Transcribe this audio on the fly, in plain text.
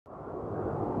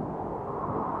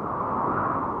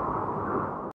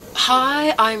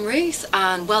Hi, I'm Ruth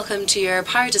and welcome to your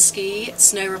Paradis-Ski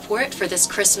snow report for this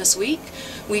Christmas week.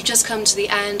 We've just come to the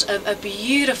end of a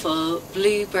beautiful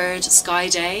bluebird sky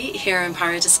day here in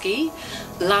Paradis-Ski.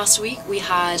 Last week we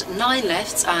had 9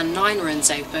 lifts and 9 runs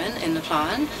open in the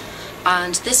Plagne,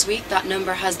 and this week that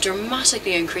number has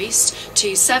dramatically increased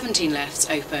to 17 lifts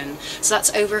open, so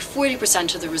that's over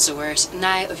 40% of the resort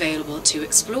now available to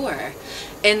explore.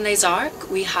 In Les Arcs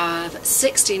we have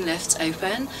 16 lifts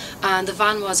open, and the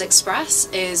Vanoise Express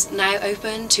is now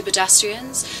open to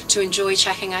pedestrians to enjoy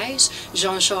checking out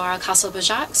Jean-Charles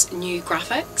Castelbajac's new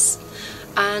graphics.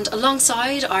 And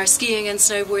alongside our skiing and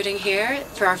snowboarding here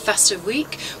for our festive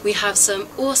week, we have some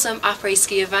awesome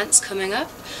après-ski events coming up.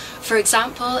 For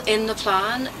example, in the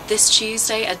Plagne, this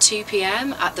Tuesday at 2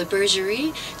 p.m. at the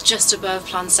Bergerie, just above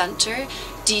Plagne Centre,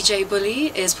 DJ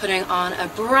Bully is putting on a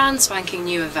brand spanking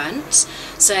new event.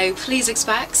 So please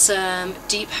expect some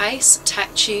deep house,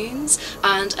 tech tunes,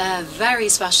 and a very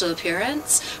special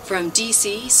appearance from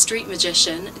DC street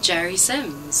magician Jerry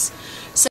Sims.